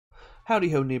Howdy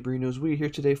ho neighborinos, we are here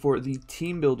today for the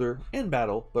team builder and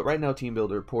battle, but right now team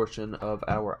builder portion of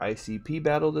our ICP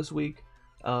battle this week.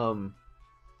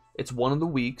 It's one of the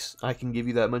weeks, I can give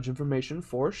you that much information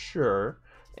for sure.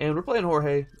 And we're playing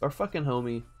Jorge, our fucking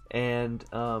homie, and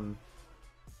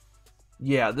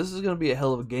yeah, this is going to be a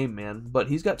hell of a game, man. But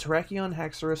he's got Terrakion,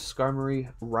 Haxorus, Skarmory,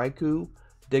 Raikou,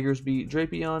 Diggersby,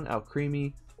 Drapion,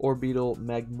 Alcremie, Orbeetle,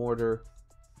 Magmortar,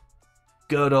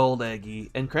 good old Eggy,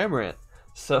 and Cramorant.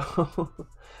 So,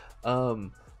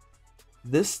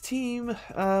 this team,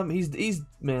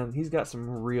 he's got some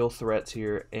real threats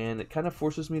here, and it kind of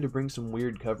forces me to bring some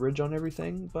weird coverage on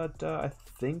everything, but I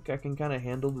think I can kind of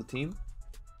handle the team.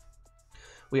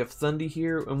 We have Thundy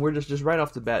here, and we're just right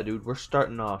off the bat, dude, we're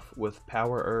starting off with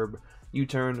Power Herb,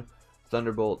 U-Turn,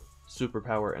 Thunderbolt,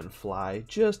 Superpower, and Fly,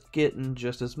 just getting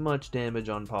just as much damage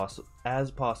on as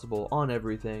possible on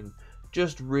everything,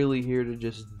 just really here to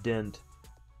just dent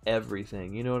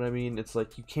everything, you know what I mean? It's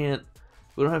like we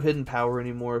don't have hidden power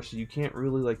anymore, so you can't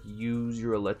really like use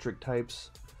your electric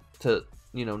types to,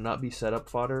 you know, not be set up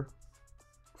fodder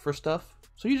for stuff.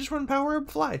 So you just run Power Herb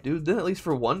Fly, dude. Then at least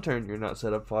for one turn you're not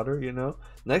set up fodder, you know?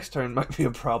 Next turn might be a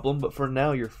problem, but for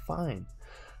now you're fine.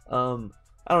 I don't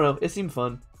know, it seemed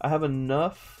fun. I have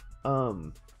enough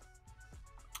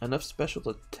special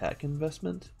attack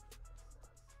investment.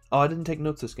 Oh, I didn't take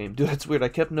notes this game. Dude, that's weird. I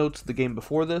kept notes the game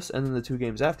before this and then the 2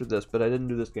 games after this, but I didn't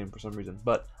do this game for some reason.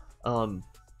 But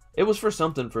it was for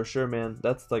something for sure, man.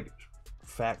 That's like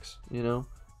facts, you know?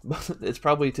 It's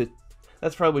probably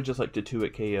that's probably just like to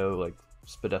 2-hit KO, like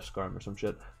Spadef Skarm or some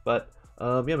shit. But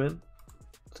yeah, man.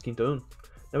 Let's keep going.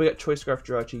 Now we got Choice Scarf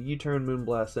Jirachi, U-Turn,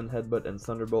 Moonblast, and Headbutt, and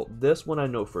Thunderbolt. This one I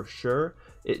know for sure.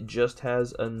 It just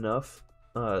has enough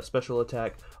special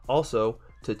attack. Also,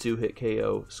 to 2-hit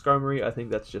KO Skarmory, I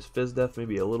think that's just Fizz Def,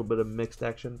 maybe a little bit of mixed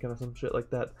action, kind of some shit like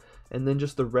that. And then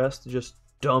just the rest just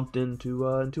dumped into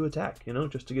attack, you know,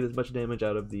 just to get as much damage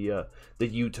out of the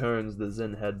U-turns, the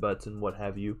Zen Headbutts, and what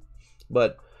have you.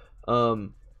 But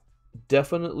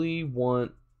definitely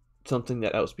want something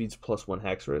that outspeeds +1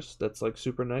 Haxorus. That's like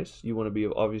super nice. You want to be,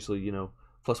 obviously, you know,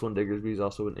 +1 Diggersby is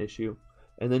also an issue.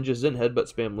 And then just Zen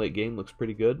Headbutt spam late game looks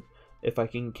pretty good. If I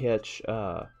can catch,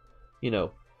 you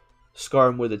know,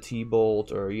 Skarm with a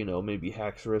T-Bolt, or, you know, maybe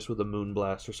Haxorus with a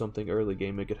Moonblast or something early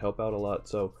game, it could help out a lot.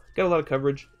 So, got a lot of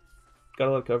coverage.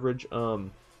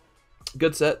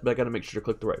 Good set, but I gotta make sure to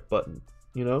click the right button.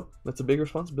 You know? That's a big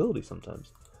responsibility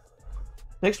sometimes.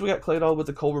 Next, we got Claydol with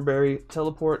the Colbur Berry,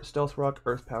 Teleport, Stealth Rock,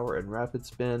 Earth Power, and Rapid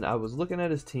Spin. I was looking at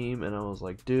his team, and I was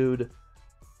like, dude,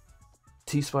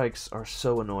 T-Spikes are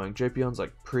so annoying. Drapion's,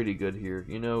 like, pretty good here,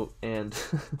 you know? And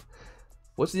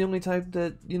what's the only type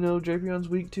that, you know, Drapion's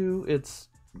weak to? It's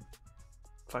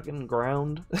fucking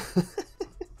ground.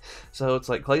 So it's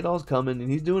like Claydol's coming, and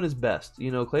he's doing his best.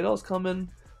 You know, Claydol's coming,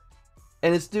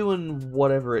 and it's doing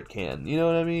whatever it can. You know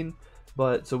what I mean?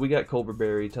 But, so we got Colbur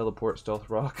Berry, Teleport, Stealth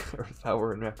Rock, Earth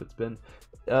Power, and Rapid Spin.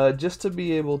 Just to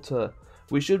be able to,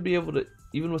 we should be able to,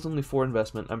 even with only 4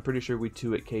 investment, I'm pretty sure we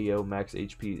 2-hit KO max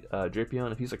HP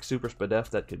Drapion. If he's like Super Spadef,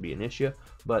 that could be an issue.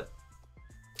 But,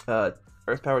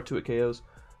 Earth Power 2-hit KOs,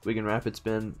 we can Rapid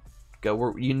Spin.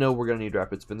 You know we're going to need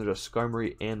Rapid Spin. There's a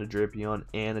Skarmory and a Drapion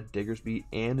and a Diggersby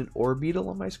and an Orbeetle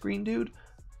on my screen, dude.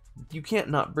 You can't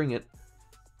not bring it.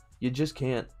 You just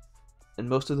can't. And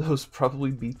most of those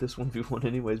probably beat this 1v1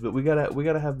 anyways, but we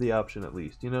gotta have the option at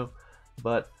least, you know?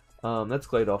 But that's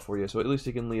Claydol for you, so at least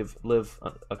you can live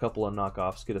a couple of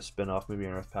knockoffs, get a spin-off, maybe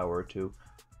an Earth Power or 2.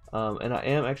 And I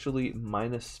am actually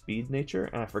minus Speed Nature,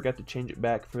 and I forgot to change it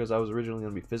back because I was originally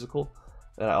going to be physical.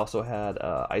 And I also had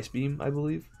Ice Beam, I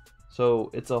believe. So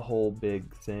it's a whole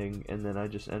big thing, and then I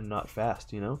just am not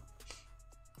fast, you know?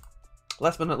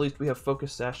 Last but not least, we have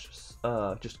Focus Sash,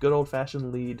 just good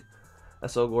old-fashioned lead,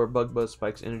 Selgor, Bug Buzz,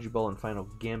 Spikes, Energy Ball, and Final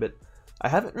Gambit. I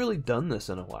haven't really done this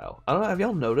in a while. I don't know, have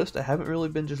y'all noticed? I haven't really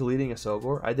been just leading a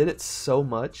Selgor. I did it so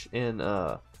much in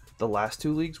the last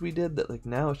 2 leagues we did that like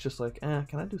now it's just like, can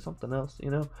I do something else,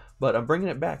 you know? But I'm bringing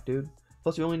it back, dude.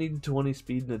 Plus, you only need 20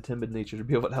 speed and a timid nature to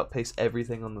be able to outpace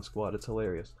everything on the squad. It's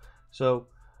hilarious. So,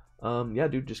 yeah,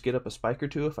 dude, just get up a spike or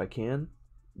 2 if I can,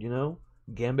 you know?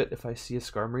 Gambit if I see a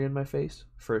Skarmory in my face,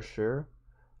 for sure.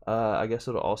 I guess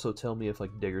it'll also tell me if, like,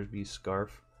 Diggersby's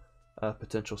Scarf,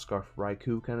 potential Scarf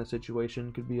Raikou kind of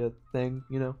situation could be a thing,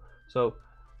 you know? So,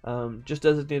 just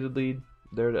designated lead,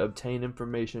 there to obtain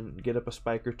information, get up a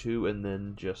spike or 2, and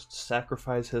then just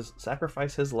sacrifice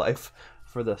his life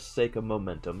for the sake of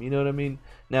momentum, you know what I mean?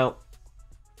 Now,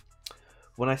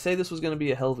 when I say this was going to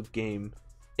be a hell of a game,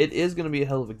 it is going to be a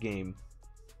hell of a game,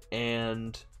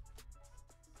 and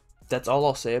that's all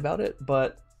I'll say about it,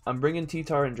 but I'm bringing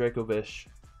T-Tar and Dracovish.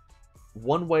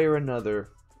 One way or another,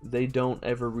 they don't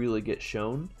ever really get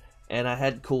shown, and I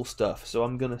had cool stuff, so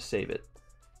I'm gonna save it.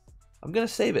 I'm gonna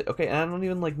save it, okay? And I don't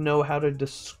even like know how to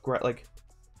describe, like,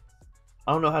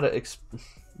 I don't know how to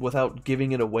without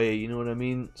giving it away, you know what I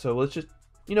mean? So let's just,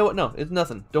 you know what? No, it's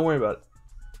nothing. Don't worry about it.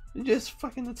 It just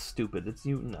fucking, it's stupid. It's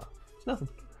it's nothing.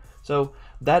 So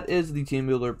that is the team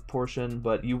builder portion,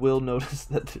 but you will notice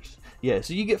that there's, yeah,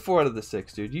 so you get 4 out of the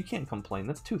 6, dude. You can't complain.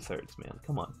 That's 2/3, man.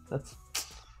 Come on. It's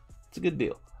a good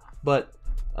deal. But,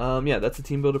 yeah, that's the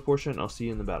team builder portion. I'll see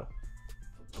you in the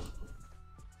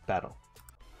battle.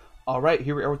 Alright,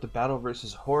 here we are with the battle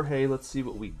versus Jorge. Let's see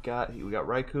what we got. We got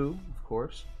Raikou, of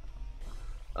course.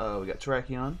 We got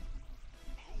Terrakion.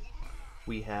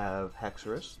 We have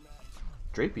Haxorus.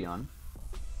 Drapion.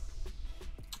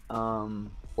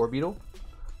 Orbeetle.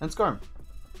 And Skarm.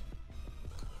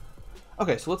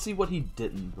 Okay, so let's see what he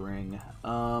didn't bring.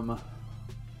 No,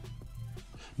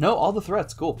 all the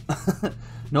threats. Cool.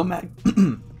 No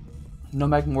no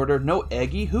Magmortar. No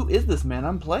Eggy. Who is this man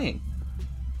I'm playing?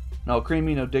 No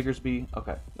Creamy, no Diggersby.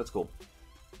 Okay, that's cool.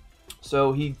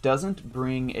 So he doesn't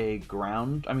bring a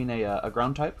ground, a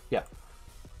ground type. Yeah.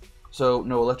 So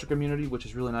no electric immunity, which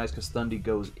is really nice because Thundy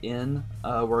goes in.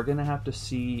 We're going to have to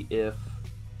see if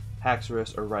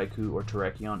Haxorus or Raikou or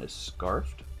Terrakion is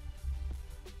Scarfed.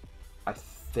 I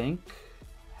think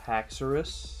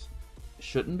Haxorus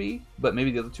shouldn't be, but maybe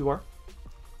the other two are.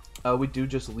 We do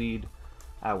just lead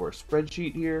our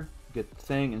spreadsheet here, get the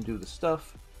thing and do the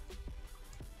stuff.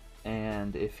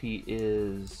 And if he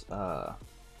is,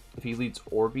 if he leads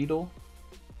Orbeetle,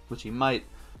 which he might,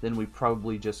 then we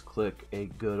probably just click a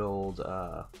good old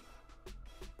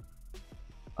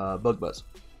Bug Buzz.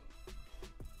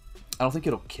 I don't think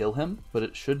it'll kill him, but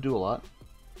it should do a lot.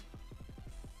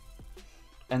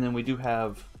 And then we do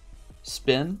have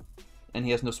Spin, and he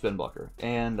has no Spin blocker.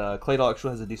 And Claydol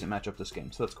actually has a decent matchup this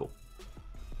game, so that's cool.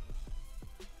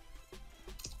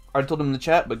 I already told him in the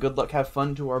chat, but good luck, have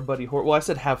fun to our buddy Jorge. Well, I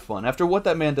said have fun. After what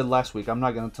that man did last week, I'm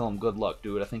not going to tell him good luck,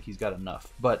 dude. I think he's got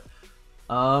enough. But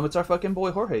it's our fucking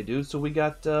boy Jorge, dude. So we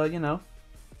got, you know,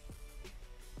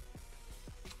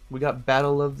 we got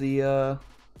Battle of the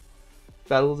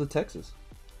Texas.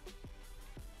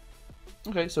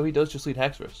 Okay, so he does just lead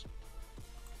Haxorus.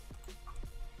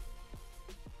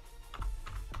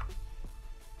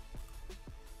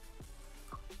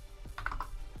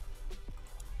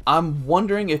 I'm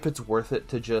wondering if it's worth it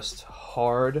to just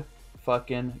hard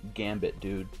fucking Gambit,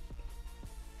 dude.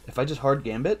 If I just hard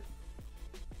Gambit,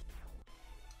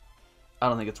 I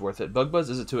don't think it's worth it. Bug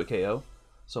Buzz is a 2-hit KO,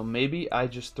 so maybe I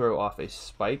just throw off a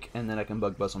Spike and then I can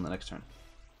Bug Buzz on the next turn.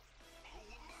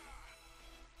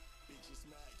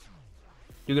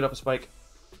 Do get up a Spike.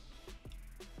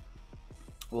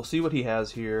 We'll see what he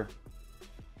has here.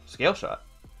 Scale Shot.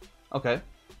 Okay.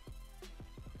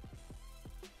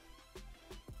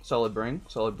 Solid Bring.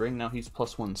 Solid Bring. Now he's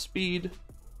 +1 speed.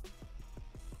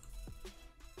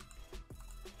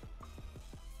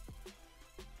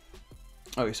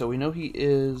 Okay, so we know he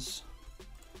is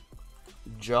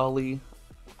Jolly.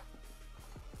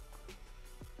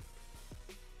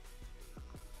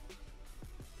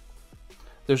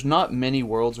 There's not many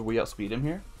worlds where we outspeed him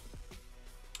here.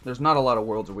 There's not a lot of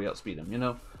worlds where we outspeed him, you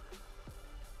know?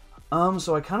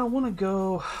 So I kind of want to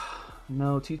go...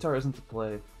 No, T-Tar isn't the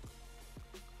play.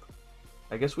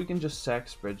 I guess we can just sack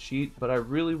Spreadsheet, but I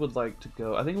really would like to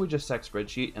go... I think we just sack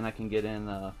Spreadsheet, and I can get in...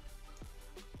 I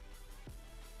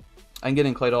can get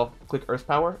in Claydol, click Earth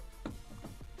Power.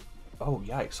 Oh,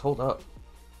 yikes, hold up.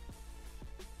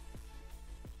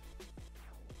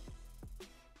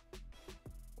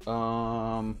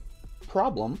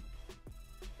 Problem.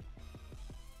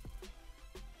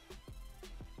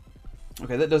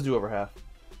 Okay, that does do over half.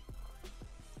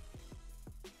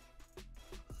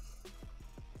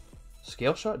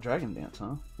 Scale Shot, Dragon Dance,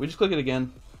 huh? We just click it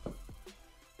again.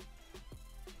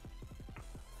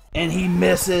 And he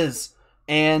misses!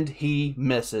 And he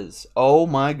misses. Oh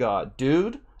my god.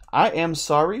 Dude, I am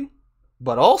sorry,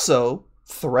 but also,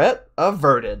 threat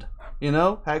averted. You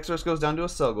know, Haxorus goes down to a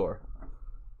Selgor.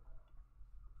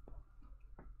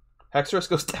 Haxorus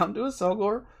goes down to a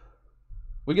Selgor.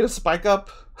 We get a Spike Up.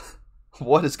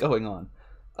 What is going on?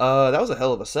 That was a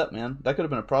hell of a set, man. That could have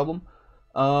been a problem.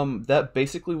 That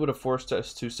basically would have forced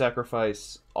us to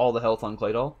sacrifice all the health on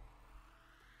Claydol.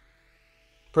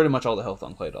 Pretty much all the health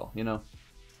on Claydol, you know?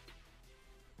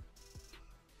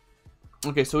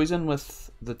 Okay, so he's in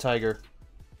with the Tiger.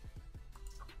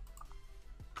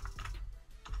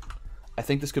 I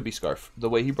think this could be Scarf. The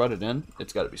way he brought it in,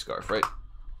 it's got to be Scarf, right?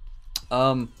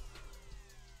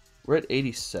 We're at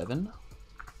 87.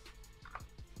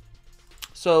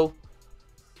 So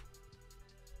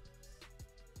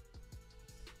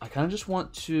I kind of just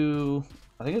want to...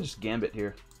 I think I just Gambit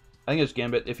here. I think I just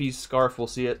Gambit. If he's Scarf, we'll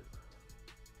see it.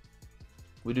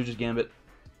 We do just Gambit.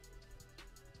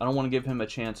 I don't want to give him a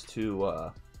chance to...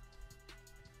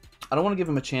 I don't want to give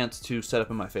him a chance to set up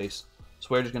in my face. So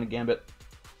we're just going to Gambit.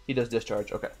 He does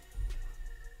Discharge. Okay.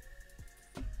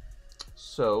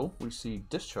 So, we see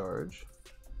Discharge.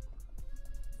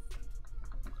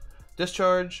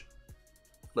 Discharge.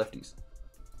 Lefties.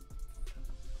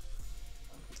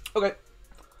 Okay.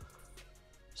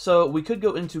 So, we could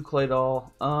go into Claydol.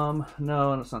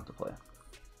 No, that's not the play.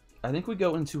 I think we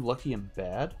go into Lucky and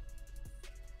Bad.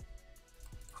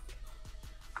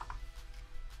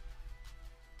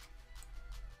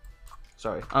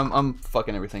 Sorry, I'm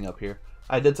fucking everything up here.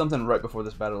 I did something right before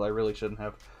this battle I really shouldn't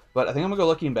have. But I think I'm gonna go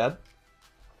Lucky and Bad.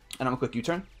 And I'm gonna click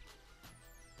U-turn.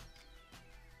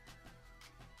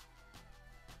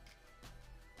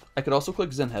 I could also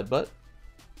click Zen Headbutt.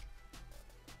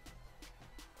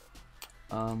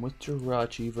 With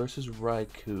Jirachi versus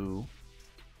Raikou.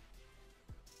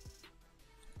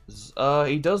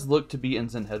 He does look to be in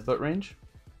Zen Headbutt range.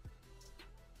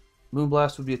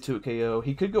 Moonblast would be a 2 KO.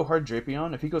 He could go hard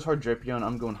Drapion. If he goes hard Drapion,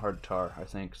 I'm going hard Tar, I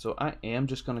think. So I am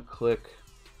just going to click...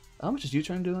 How much is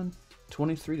U-turn doing?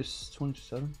 23 to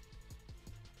 27?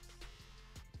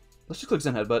 Let's just click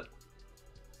Zen Headbutt.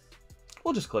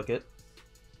 We'll just click it.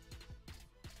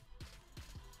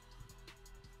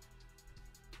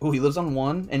 Oh, he lives on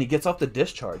 1, and he gets off the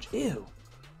Discharge. Ew.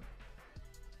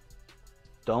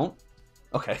 Don't.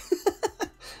 Okay.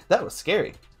 That was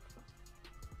scary.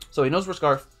 So he knows we're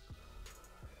Scarf.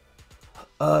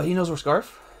 He knows we're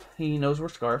Scarf. He knows we're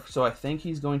Scarf. So I think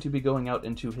he's going to be going out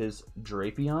into his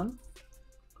Drapion.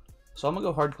 So I'm going to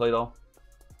go hard Claydol.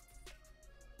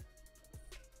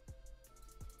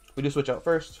 We do switch out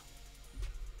first.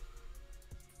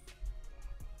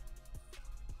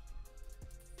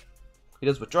 He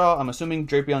does withdraw. I'm assuming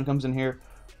Drapion comes in here.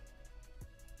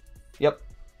 Yep.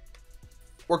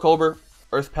 We're Colbur.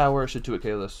 Earth Power should 2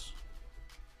 KO this.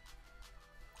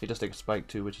 He does take a spike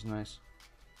too, which is nice.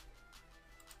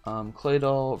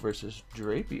 Claydol versus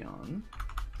Drapion.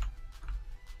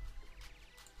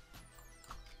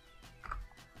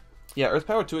 Yeah, Earth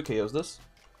Power 2 KOs this.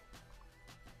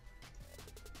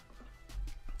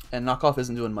 And Knockoff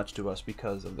isn't doing much to us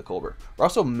because of the Colbur. We're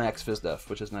also max Fizdef,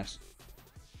 which is nice.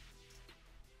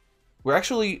 We're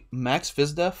actually max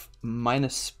Fizdef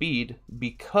minus speed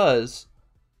because...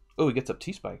 Oh, he gets up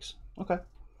T-Spikes. Okay.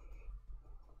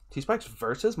 T-Spikes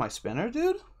versus my spinner,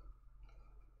 dude?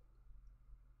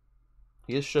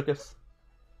 He is shooketh.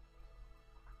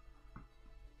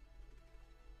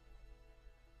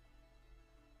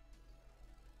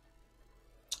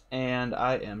 And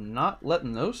I am not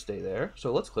letting those stay there,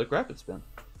 so let's click Rapid Spin.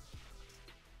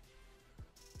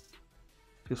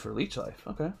 Goes for Leech Life,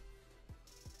 okay.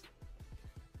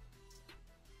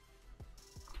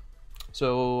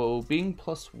 So, being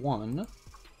 +1,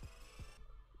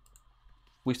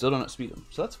 we still don't outspeed him,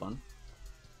 so that's fun.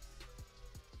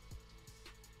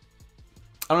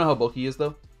 I don't know how bulky he is,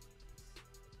 though.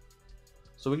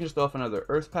 So we can just throw off another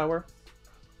Earth Power.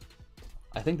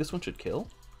 I think this one should kill.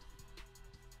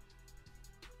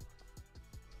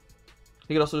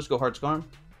 He could also just go Hard Scarm.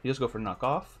 He just go for Knock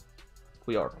Off.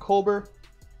 We are Colbur.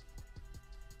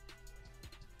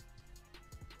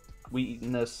 We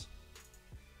eating this.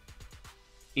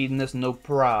 Eating this no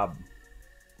prob.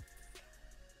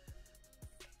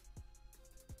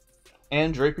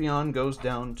 And Drapion goes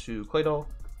down to Claydol.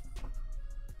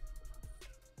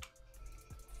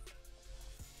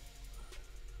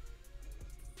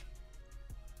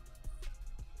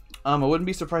 I wouldn't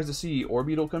be surprised to see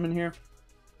Orbeetle come in here.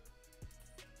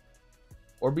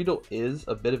 Orbeetle is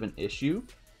a bit of an issue.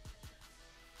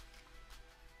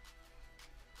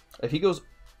 If he goes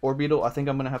Orbeetle, I think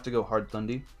I'm going to have to go Hard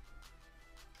Thundy.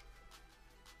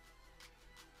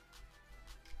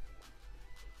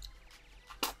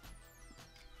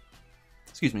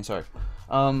 Excuse me, sorry.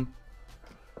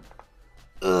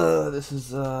 This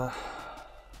is, okay,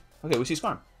 we see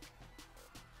Scarm.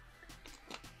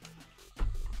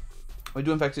 We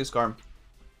do in fact see a Scarm.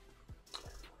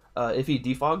 If he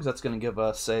defogs, that's going to give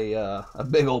us a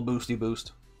big old boosty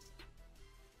boost.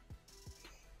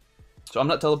 So I'm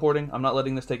not teleporting. I'm not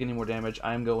letting this take any more damage.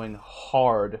 I'm going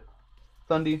hard.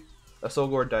 Thundy. A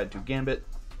Solgor died to Gambit.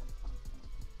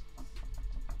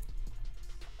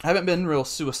 I haven't been real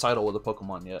suicidal with a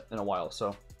Pokemon yet in a while,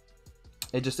 so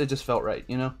it just felt right,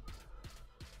 you know?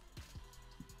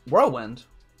 Whirlwind.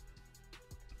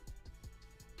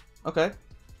 Okay.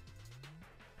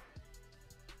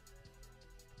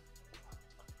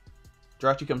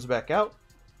 Jirachi comes back out.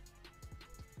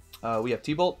 We have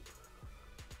T-Bolt.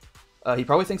 He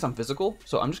probably thinks I'm physical,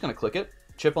 so I'm just going to click it.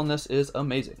 Chip on this is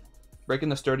amazing. Breaking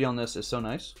the sturdy on this is so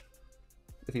nice.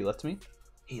 If he lets me.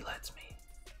 He lets me.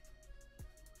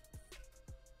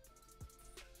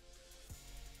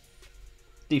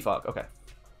 Defog, okay.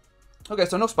 Okay,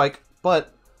 so no spike,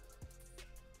 but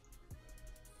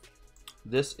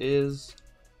this is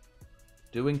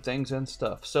doing things and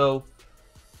stuff. So,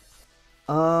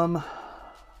 I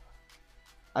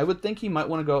would think he might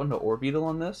want to go into Orbeetle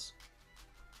on this.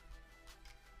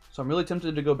 So I'm really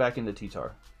tempted to go back into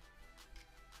T-Tar.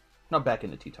 Not back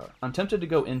into T-Tar. I'm tempted to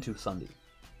go into Sundy.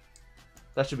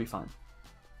 That should be fine.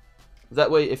 That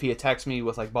way, if he attacks me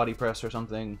with like body press or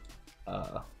something,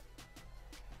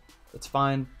 it's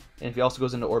fine. And if he also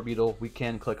goes into Orbeetle, we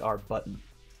can click our button.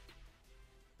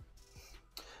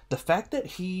 The fact that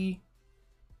he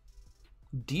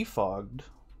defogged,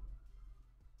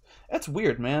 that's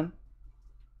weird, man.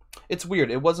 It's weird.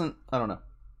 It wasn't, I don't know.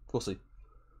 We'll see.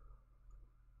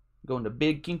 Going to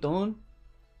Big Quinton.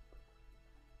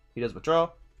 He does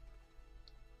withdraw.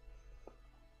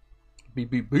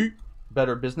 BBB.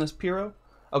 Better Business Piro.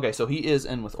 Okay, so he is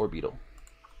in with Orbeetle.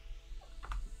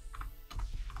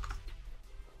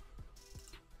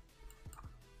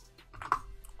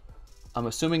 I'm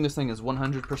assuming this thing is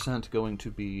 100% going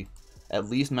to be at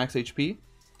least max HP.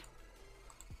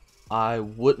 I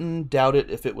wouldn't doubt it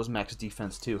if it was max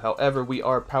defense too. However, we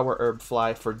are Power Herb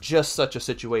Fly for just such a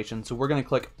situation, so we're going to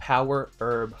click Power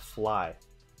Herb Fly.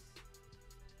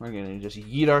 We're going to just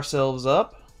yeet ourselves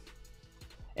up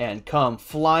and come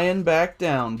flying back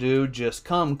down, dude. Just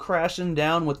come crashing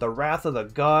down with the Wrath of the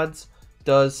Gods.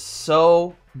 Does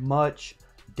so much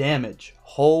damage.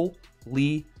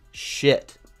 Holy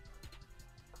shit.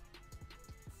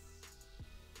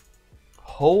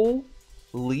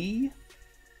 Holy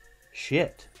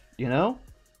shit, you know?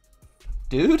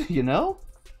 Dude, you know?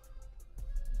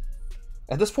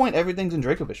 At this point, everything's in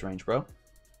Dracovish range, bro.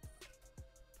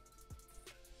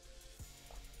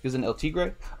 He's an El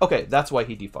Tigre? Okay, that's why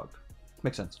he defogged.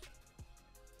 Makes sense.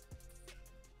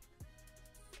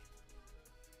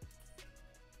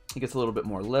 He gets a little bit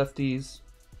more lefties.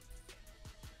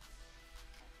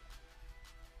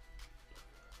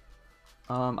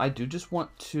 I do just want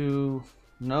to...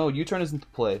 No, U-turn isn't the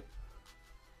play.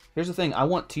 Here's the thing. I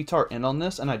want T-Tar in on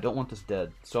this, and I don't want this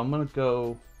dead. So I'm going to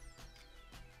go...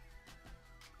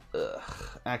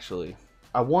 Actually,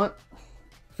 I want...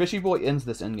 Fishy Boy ends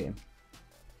this endgame.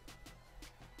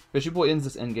 Fishy Boy ends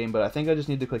this endgame, but I think I just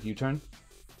need to click U-turn.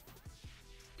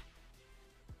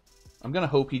 I'm going to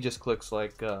hope he just clicks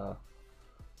like... Oh,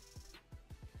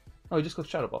 he just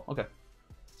clicks Shadow Ball. Okay.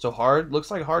 So hard.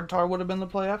 Looks like hard tar would have been the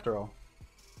play after all.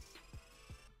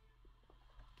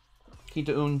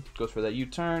 Quinton goes for that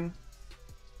U-turn.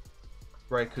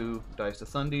 Raikou dies to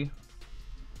Thundy.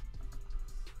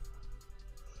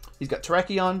 He's got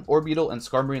Terrakion, Orbeetle, and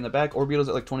Skarmory in the back. Orbeetle's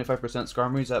at like 25%.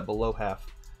 Skarmory's at below half.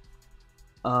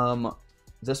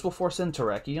 This will force in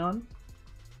Terrakion.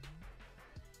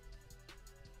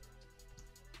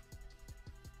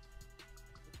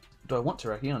 Do I want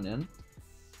Terrakion in?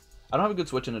 I don't have a good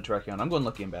switch into Terrakion. I'm going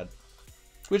Lucky and Bad.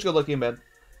 We just go Lucky and Bad.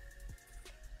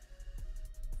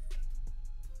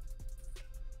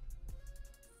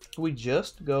 We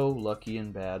just go Lucky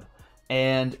and Bad.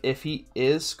 And if he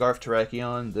is Scarf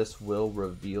Terrakion, this will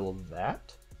reveal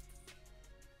that.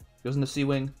 Goes into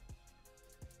Sea-Wing.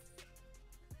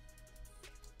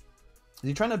 Is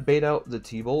he trying to bait out the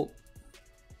T-Bolt?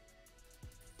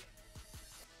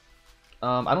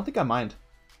 I don't think I mind.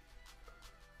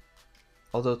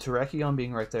 Although Terrakion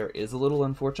being right there is a little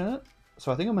unfortunate.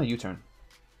 So I think I'm going to U-turn.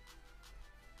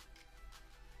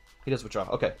 He does withdraw.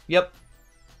 Okay, yep.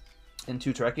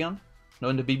 Into Terrakion? No,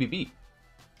 into BBB.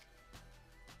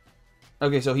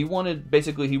 Okay, so he wanted,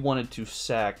 basically he wanted to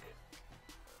sack.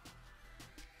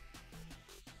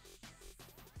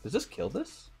 Does this kill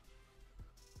this?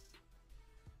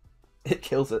 It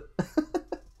kills it.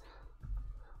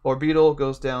 Orbeetle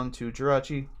goes down to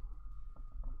Jirachi.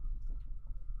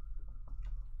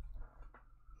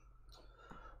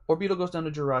 Orbeetle goes down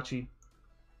to Jirachi.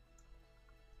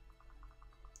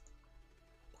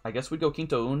 I guess we go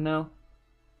Quinton now.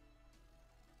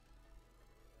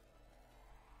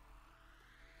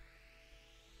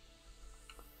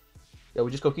 Yeah,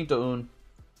 we just go Quinton.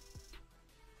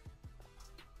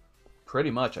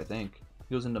 Pretty much, I think.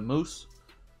 He goes into Moose,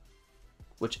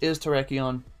 which is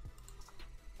Terrakion.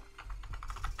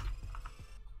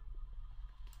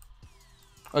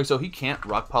 Okay, so he can't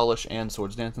Rock Polish and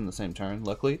Swords Dance in the same turn,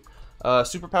 luckily.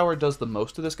 Superpower does the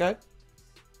most to this guy.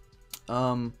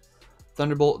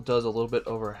 Thunderbolt does a little bit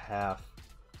over half.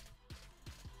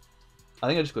 I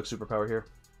think I just click Superpower here.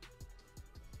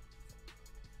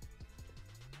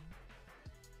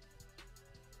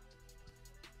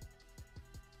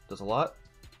 Does a lot.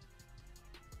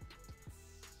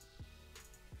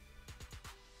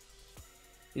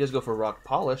 He does go for rock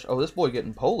polish. Oh, this boy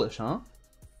getting Polish, huh?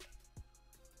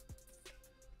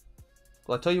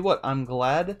 Well, I tell you what, I'm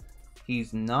glad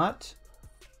he's not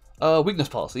weakness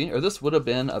policy, or this would have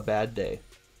been a bad day.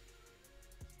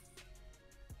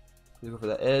 He's go for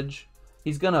the edge.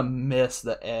 He's gonna miss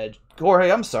the edge.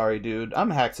 Jorge, I'm sorry, dude.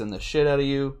 I'm hacking the shit out of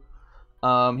you.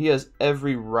 He has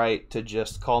every right to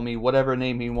just call me whatever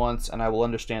name he wants, and I will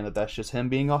understand that that's just him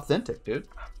being authentic, dude.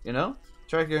 You know?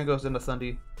 Tracker goes into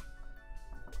Thundy.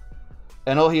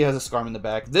 And all he has is Scarm in the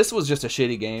back. This was just a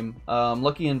shitty game.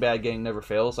 Lucky and bad game never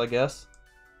fails, I guess.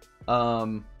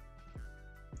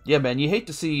 Yeah, man, you hate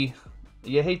to see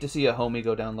a homie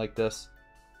go down like this.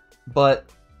 But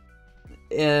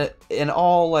in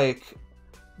all, like,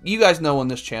 you guys know on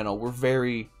this channel, we're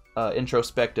very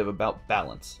introspective about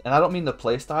balance. And I don't mean the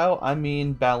play style, I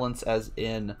mean balance as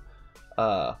in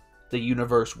the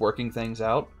universe working things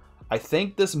out. I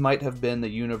think this might have been the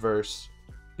universe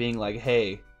being like,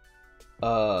 hey,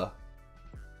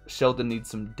 Sheldon needs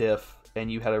some diff,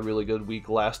 and you had a really good week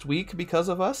last week because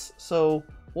of us, so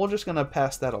we're just gonna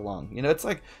pass that along. You know, it's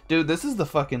like, dude, this is the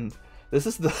this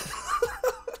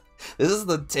is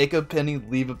the take a penny,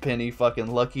 leave a penny, fucking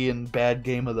lucky and bad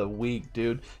game of the week,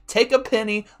 dude. Take a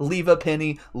penny, leave a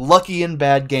penny, lucky and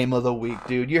bad game of the week,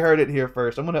 dude. You heard it here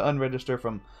first. I'm gonna unregister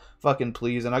from fucking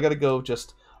please, and I gotta go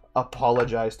just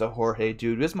apologize to Jorge,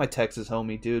 dude. This is my Texas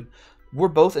homie, dude. We're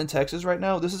both in Texas right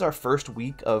now. This is our first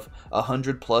week of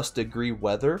 100+ degree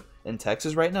weather in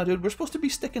Texas right now, dude. We're supposed to be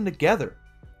sticking together.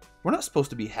 We're not supposed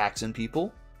to be hacking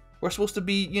people. We're supposed to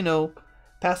be, you know,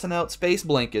 passing out space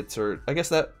blankets, or I guess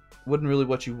that wouldn't really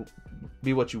what you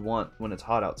want when it's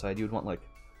hot outside. You'd want like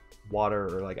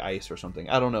water or like ice or something.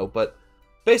 I don't know, but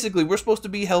basically we're supposed to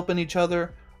be helping each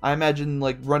other. I imagine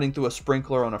like running through a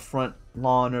sprinkler on a front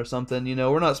lawn or something, you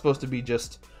know. We're not supposed to be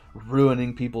just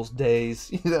ruining people's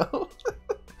days, you know.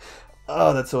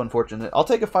 Oh, that's so unfortunate. I'll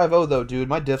take a 5-0 though, dude.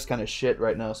 My diff's kind of shit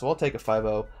right now, so I'll take a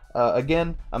 5-0.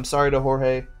 Again, I'm sorry to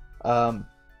Jorge.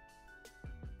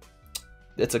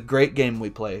 It's a great game we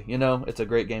play, you know. It's a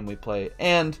great game we play.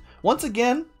 And once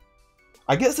again,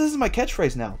 I guess this is my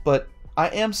catchphrase now, but I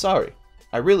am sorry.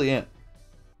 I really am.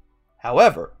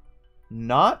 However,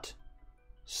 not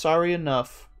sorry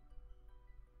enough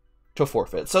to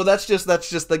forfeit. So that's just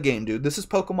the game, dude. This is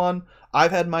Pokemon.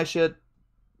 I've had my shit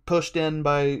pushed in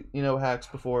by, you know, hacks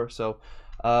before, so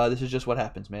this is just what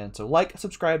happens, man. So like,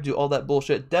 subscribe, do all that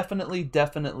bullshit. Definitely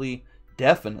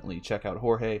check out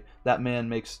Jorge. That man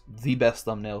makes the best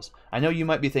thumbnails. I know you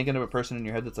might be thinking of a person in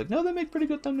your head that's like, no, they make pretty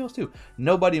good thumbnails too.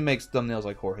 Nobody makes thumbnails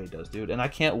like Jorge does, dude. And I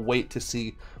can't wait to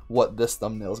see what this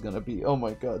thumbnail is gonna be. Oh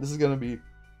my god, this is gonna be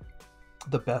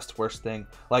the best worst thing.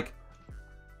 Like,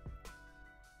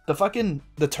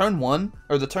 the turn 1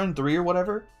 or the turn 3 or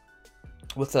whatever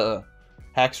with a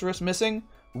Haxorus missing,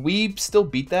 we still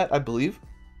beat that, I believe,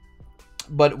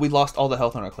 but we lost all the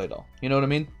health on our Claydol. You know what I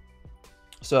mean?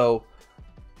 So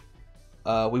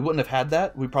we wouldn't have had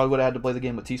that. We probably would have had to play the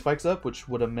game with T-Spikes up, which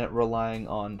would have meant relying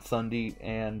on Thundy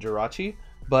and Jirachi.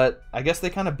 But I guess they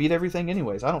kind of beat everything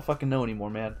anyways. I don't fucking know anymore,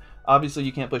 man. Obviously,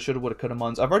 you can't play shoulda, woulda, coulda,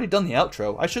 muns. I've already done the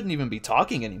outro. I shouldn't even be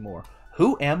talking anymore.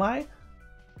 Who am I?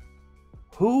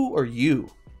 Who are you?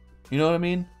 You know what I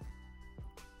mean?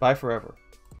 Bye forever.